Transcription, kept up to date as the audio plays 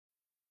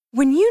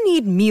When you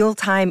need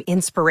mealtime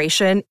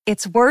inspiration,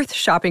 it's worth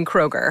shopping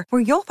Kroger,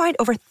 where you'll find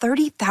over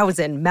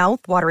 30,000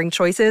 mouth-watering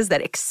choices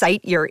that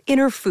excite your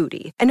inner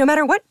foodie. And no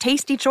matter what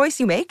tasty choice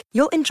you make,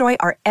 you'll enjoy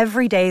our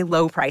everyday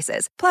low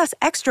prices, plus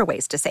extra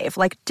ways to save,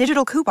 like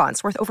digital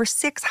coupons worth over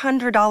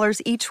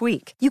 $600 each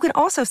week. You can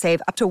also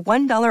save up to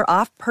 $1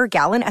 off per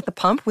gallon at the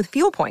pump with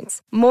fuel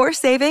points. More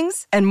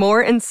savings and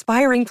more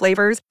inspiring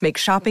flavors make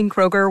shopping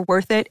Kroger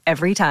worth it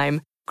every time.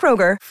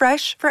 Kroger,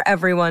 fresh for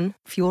everyone.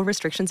 Fuel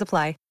restrictions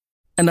apply.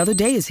 Another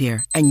day is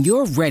here, and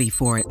you're ready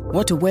for it.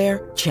 What to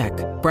wear? Check.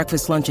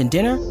 Breakfast, lunch, and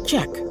dinner?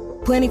 Check.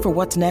 Planning for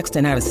what's next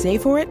and how to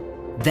save for it?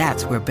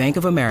 That's where Bank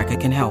of America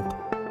can help.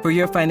 For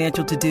your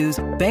financial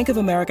to-dos, Bank of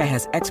America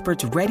has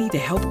experts ready to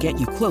help get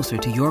you closer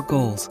to your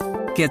goals.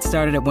 Get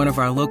started at one of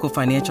our local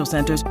financial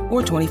centers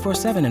or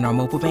 24/7 in our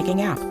mobile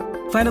banking app.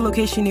 Find a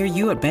location near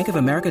you at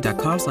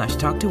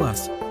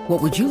bankofamerica.com/talktous.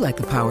 What would you like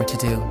the power to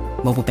do?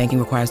 Mobile banking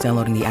requires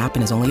downloading the app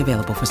and is only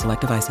available for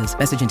select devices.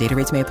 Message and data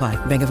rates may apply.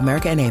 Bank of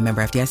America N.A.,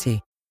 member FDIC.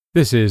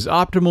 This is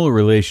Optimal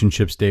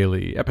Relationships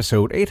Daily,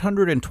 episode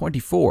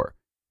 824,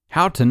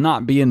 How to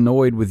Not Be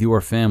Annoyed with Your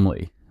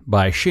Family,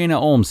 by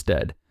Shana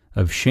Olmstead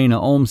of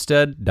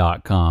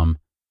shanaolmstead.com.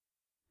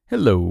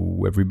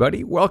 Hello,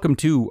 everybody. Welcome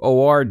to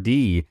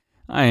ORD.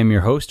 I am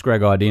your host,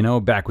 Greg Audino,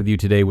 back with you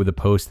today with a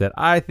post that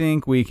I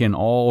think we can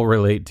all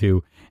relate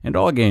to and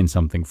all gain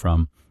something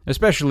from,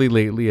 especially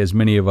lately as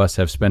many of us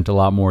have spent a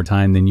lot more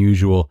time than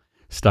usual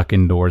stuck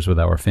indoors with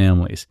our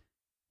families.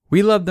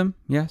 We love them,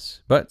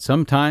 yes, but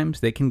sometimes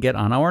they can get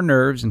on our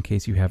nerves, in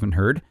case you haven't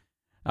heard.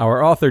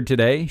 Our author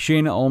today,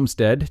 Shana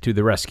Olmstead, to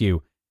the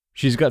rescue.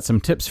 She's got some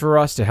tips for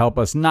us to help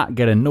us not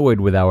get annoyed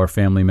with our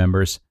family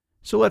members.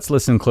 So let's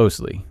listen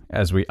closely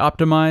as we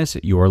optimize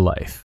your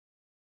life.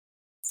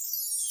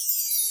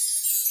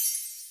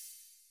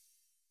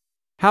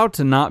 How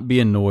to Not Be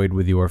Annoyed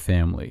with Your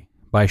Family,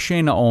 by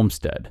Shana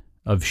Olmstead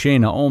of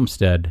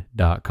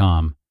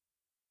shanaolmstead.com.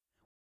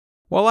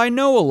 While I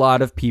know a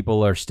lot of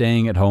people are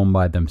staying at home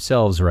by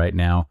themselves right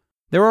now,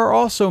 there are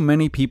also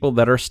many people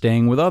that are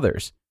staying with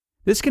others.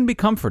 This can be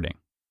comforting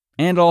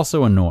and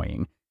also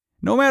annoying.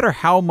 No matter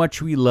how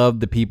much we love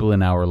the people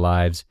in our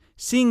lives,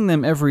 seeing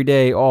them every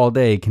day, all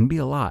day can be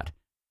a lot.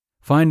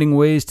 Finding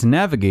ways to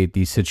navigate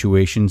these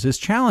situations is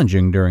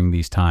challenging during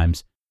these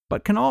times,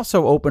 but can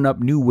also open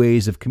up new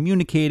ways of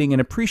communicating and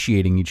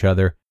appreciating each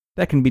other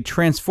that can be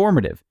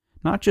transformative,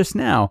 not just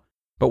now,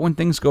 but when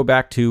things go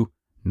back to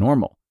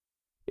normal.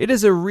 It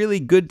is a really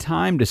good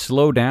time to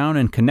slow down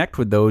and connect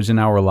with those in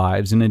our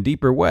lives in a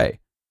deeper way.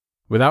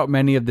 Without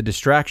many of the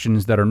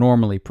distractions that are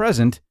normally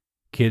present,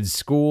 kids'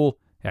 school,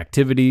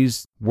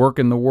 activities, work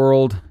in the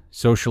world,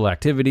 social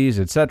activities,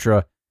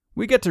 etc.,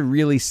 we get to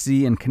really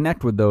see and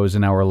connect with those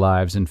in our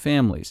lives and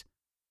families.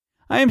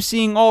 I am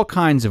seeing all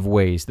kinds of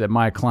ways that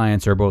my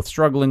clients are both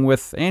struggling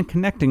with and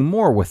connecting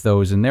more with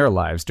those in their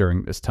lives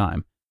during this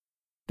time.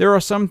 There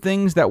are some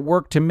things that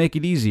work to make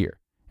it easier,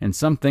 and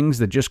some things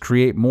that just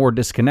create more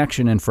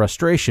disconnection and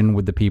frustration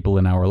with the people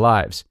in our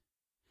lives.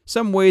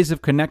 Some ways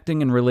of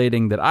connecting and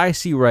relating that I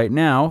see right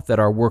now that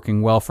are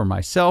working well for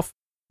myself,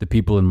 the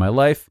people in my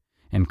life,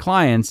 and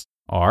clients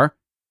are: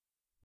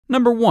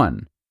 Number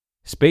 1,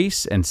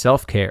 space and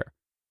self-care.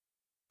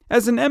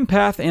 As an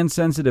empath and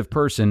sensitive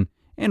person,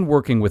 and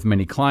working with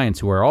many clients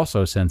who are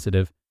also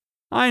sensitive,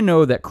 I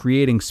know that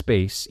creating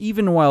space,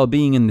 even while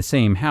being in the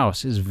same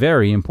house, is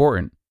very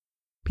important.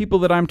 People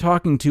that I'm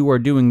talking to are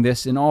doing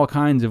this in all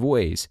kinds of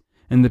ways,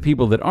 and the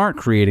people that aren't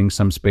creating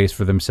some space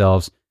for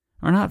themselves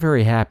are not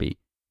very happy.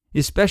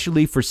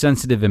 Especially for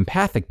sensitive,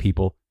 empathic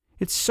people,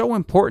 it's so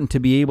important to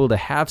be able to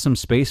have some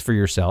space for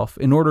yourself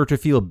in order to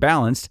feel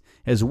balanced,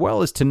 as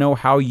well as to know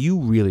how you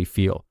really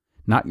feel,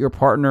 not your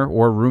partner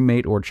or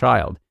roommate or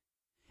child.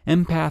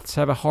 Empaths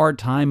have a hard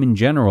time in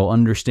general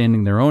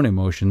understanding their own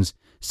emotions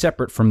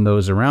separate from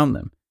those around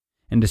them.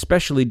 And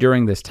especially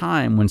during this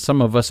time when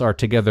some of us are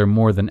together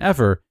more than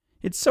ever,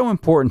 it's so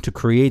important to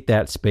create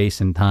that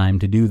space and time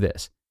to do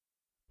this.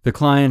 The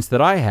clients that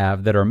I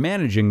have that are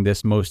managing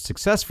this most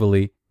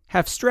successfully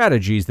have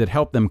strategies that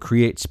help them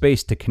create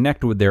space to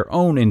connect with their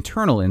own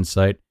internal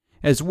insight,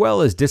 as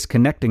well as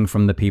disconnecting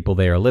from the people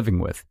they are living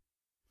with.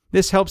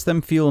 This helps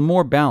them feel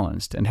more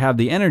balanced and have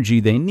the energy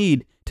they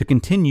need to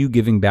continue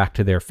giving back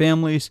to their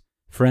families,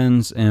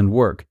 friends, and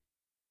work.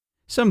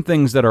 Some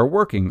things that are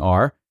working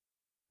are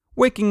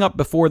waking up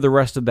before the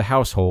rest of the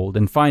household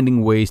and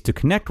finding ways to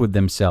connect with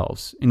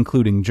themselves,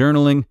 including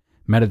journaling,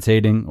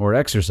 meditating, or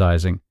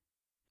exercising.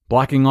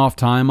 Blocking off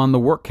time on the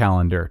work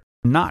calendar,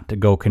 not to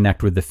go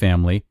connect with the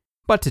family,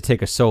 but to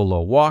take a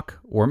solo walk,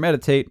 or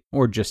meditate,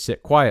 or just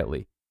sit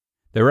quietly.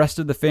 The rest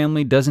of the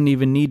family doesn't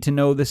even need to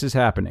know this is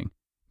happening,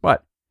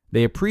 but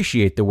they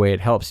appreciate the way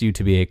it helps you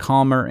to be a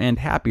calmer and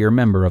happier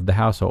member of the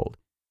household.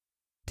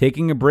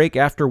 Taking a break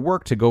after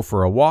work to go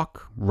for a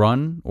walk,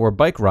 run, or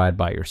bike ride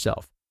by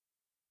yourself.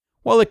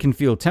 While it can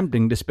feel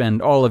tempting to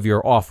spend all of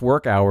your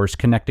off-work hours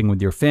connecting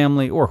with your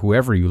family or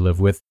whoever you live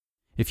with,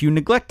 if you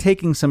neglect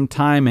taking some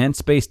time and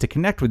space to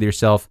connect with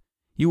yourself,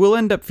 you will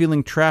end up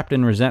feeling trapped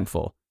and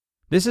resentful.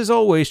 This is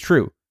always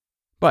true.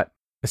 But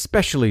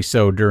especially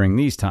so during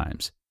these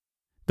times.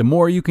 The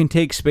more you can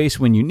take space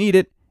when you need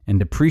it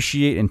and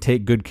appreciate and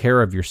take good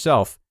care of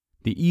yourself,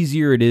 the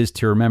easier it is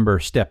to remember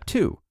step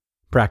 2,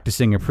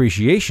 practicing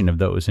appreciation of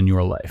those in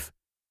your life.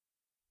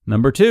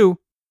 Number 2,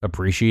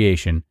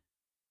 appreciation.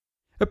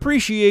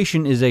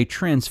 Appreciation is a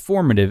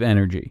transformative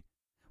energy.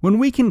 When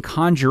we can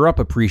conjure up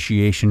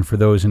appreciation for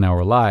those in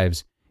our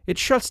lives, it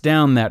shuts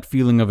down that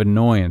feeling of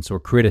annoyance or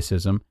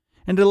criticism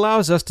and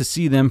allows us to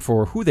see them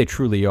for who they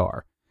truly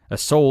are, a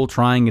soul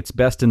trying its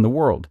best in the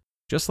world,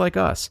 just like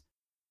us.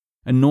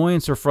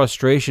 Annoyance or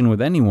frustration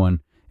with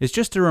anyone is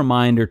just a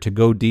reminder to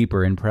go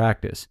deeper in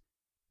practice.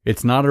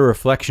 It's not a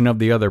reflection of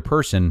the other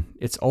person,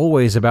 it's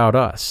always about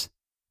us.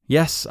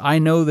 Yes, I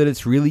know that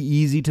it's really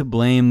easy to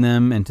blame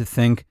them and to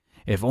think,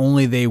 if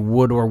only they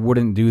would or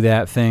wouldn't do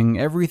that thing,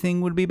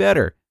 everything would be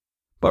better.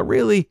 But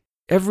really,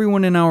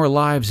 everyone in our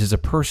lives is a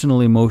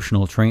personal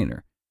emotional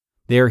trainer.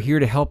 They are here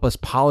to help us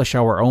polish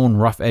our own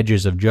rough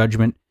edges of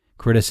judgment,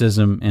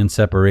 criticism, and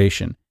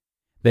separation.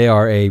 They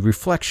are a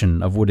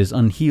reflection of what is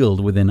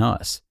unhealed within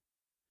us.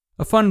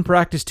 A fun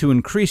practice to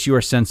increase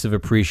your sense of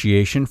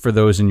appreciation for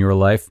those in your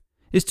life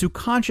is to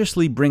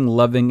consciously bring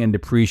loving and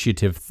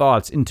appreciative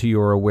thoughts into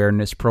your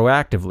awareness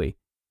proactively.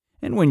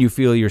 And when you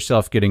feel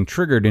yourself getting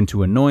triggered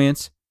into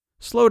annoyance,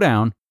 slow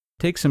down,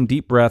 take some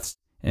deep breaths,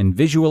 and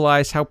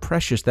visualize how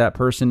precious that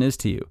person is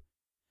to you.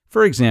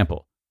 For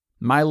example,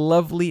 my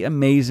lovely,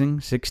 amazing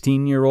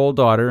 16-year-old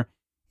daughter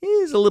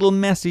is a little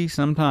messy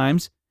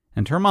sometimes,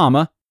 and her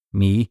mama,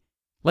 me,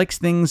 likes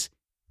things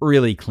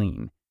really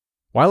clean.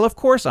 While of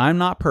course I'm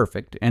not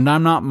perfect, and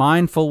I'm not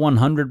mindful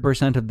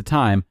 100% of the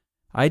time,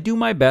 I do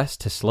my best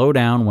to slow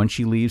down when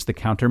she leaves the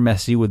counter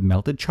messy with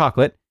melted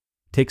chocolate,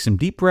 take some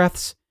deep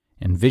breaths,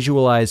 and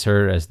visualize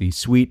her as the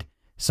sweet,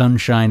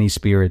 sunshiny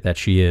spirit that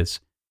she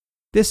is.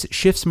 This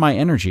shifts my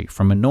energy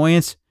from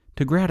annoyance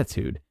to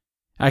gratitude.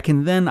 I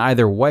can then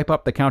either wipe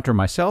up the counter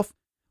myself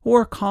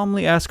or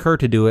calmly ask her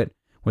to do it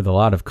with a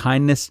lot of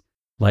kindness,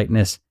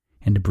 lightness,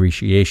 and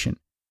appreciation.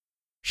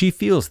 She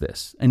feels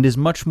this and is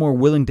much more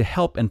willing to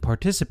help and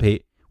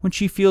participate when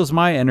she feels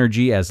my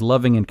energy as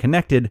loving and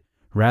connected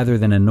rather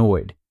than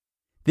annoyed.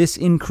 This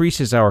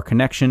increases our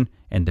connection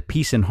and the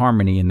peace and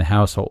harmony in the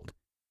household.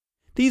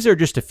 These are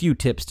just a few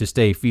tips to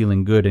stay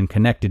feeling good and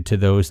connected to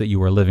those that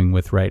you are living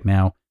with right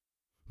now.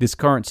 This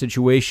current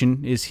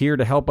situation is here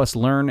to help us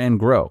learn and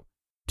grow,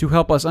 to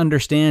help us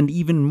understand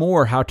even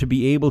more how to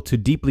be able to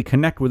deeply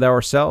connect with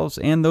ourselves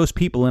and those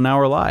people in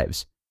our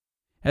lives.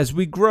 As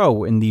we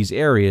grow in these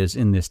areas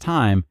in this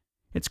time,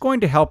 it's going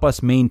to help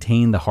us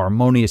maintain the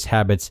harmonious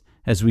habits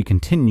as we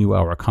continue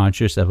our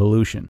conscious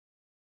evolution.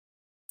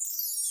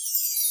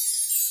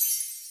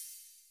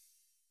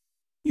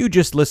 You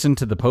just listened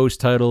to the post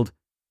titled,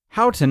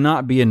 How to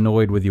Not Be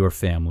Annoyed with Your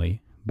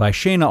Family by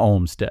Shayna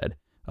Olmstead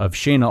of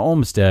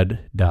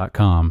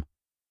ShaynaOlmstead.com.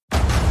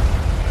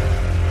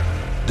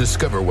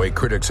 Discover why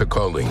critics are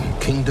calling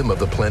Kingdom of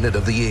the Planet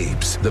of the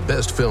Apes the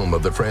best film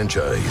of the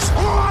franchise.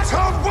 What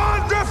a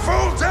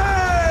wonderful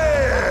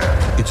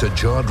day! It's a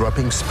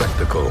jaw-dropping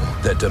spectacle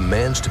that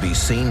demands to be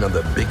seen on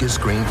the biggest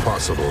screen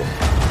possible.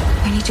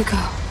 We need to go.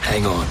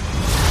 Hang on.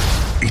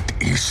 It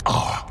is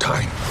our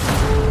time.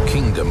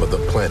 Kingdom of the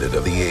Planet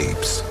of the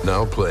Apes.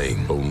 Now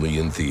playing only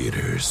in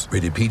theaters.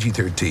 Rated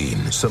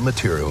PG-13. Some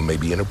material may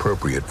be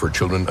inappropriate for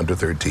children under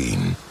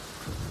 13.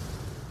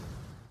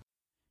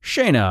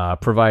 Shayna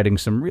providing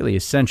some really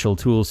essential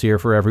tools here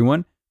for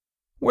everyone.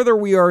 Whether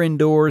we are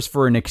indoors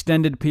for an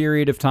extended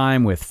period of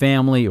time with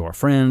family or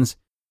friends,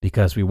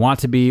 because we want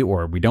to be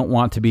or we don't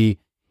want to be,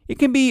 it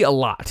can be a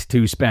lot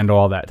to spend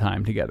all that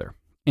time together.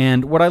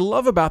 And what I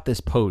love about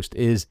this post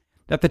is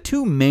that the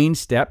two main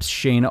steps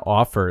Shayna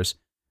offers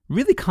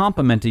really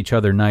complement each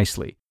other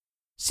nicely.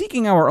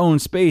 Seeking our own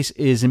space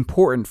is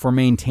important for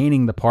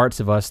maintaining the parts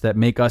of us that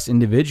make us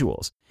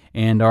individuals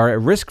and are at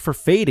risk for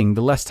fading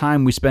the less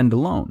time we spend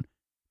alone.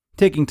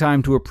 Taking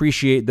time to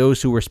appreciate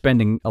those who we're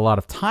spending a lot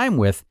of time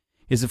with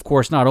is of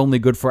course not only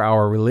good for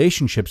our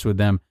relationships with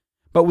them,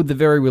 but with the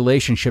very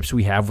relationships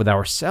we have with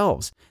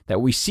ourselves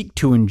that we seek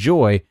to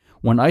enjoy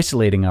when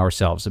isolating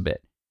ourselves a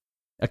bit.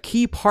 A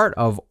key part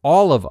of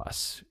all of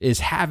us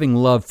is having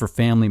love for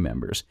family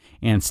members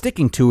and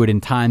sticking to it in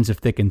times of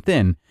thick and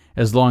thin,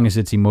 as long as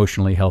it's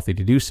emotionally healthy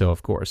to do so,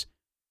 of course.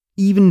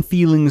 Even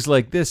feelings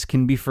like this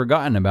can be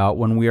forgotten about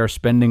when we are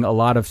spending a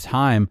lot of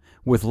time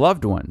with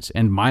loved ones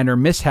and minor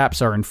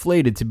mishaps are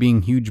inflated to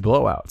being huge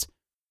blowouts.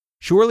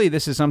 Surely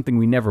this is something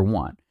we never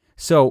want.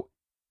 So,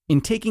 in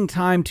taking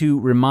time to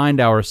remind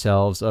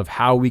ourselves of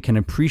how we can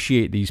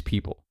appreciate these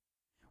people,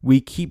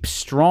 we keep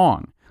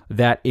strong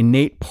that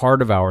innate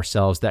part of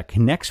ourselves that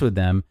connects with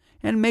them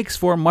and makes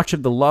for much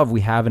of the love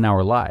we have in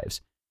our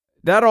lives.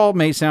 That all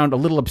may sound a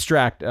little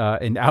abstract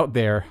and out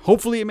there.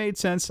 Hopefully it made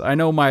sense. I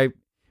know my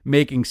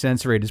making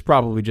sense rate is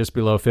probably just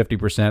below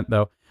 50%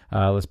 though,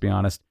 let's be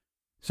honest.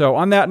 So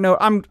on that note,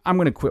 I'm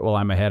going to quit while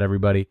I'm ahead,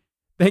 everybody.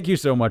 Thank you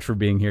so much for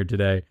being here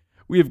today.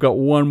 We've got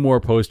one more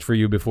post for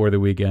you before the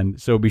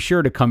weekend, so be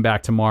sure to come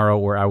back tomorrow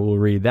where I will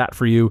read that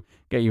for you,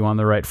 get you on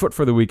the right foot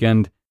for the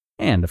weekend,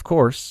 and, of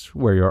course,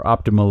 where your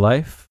optimal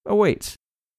life awaits.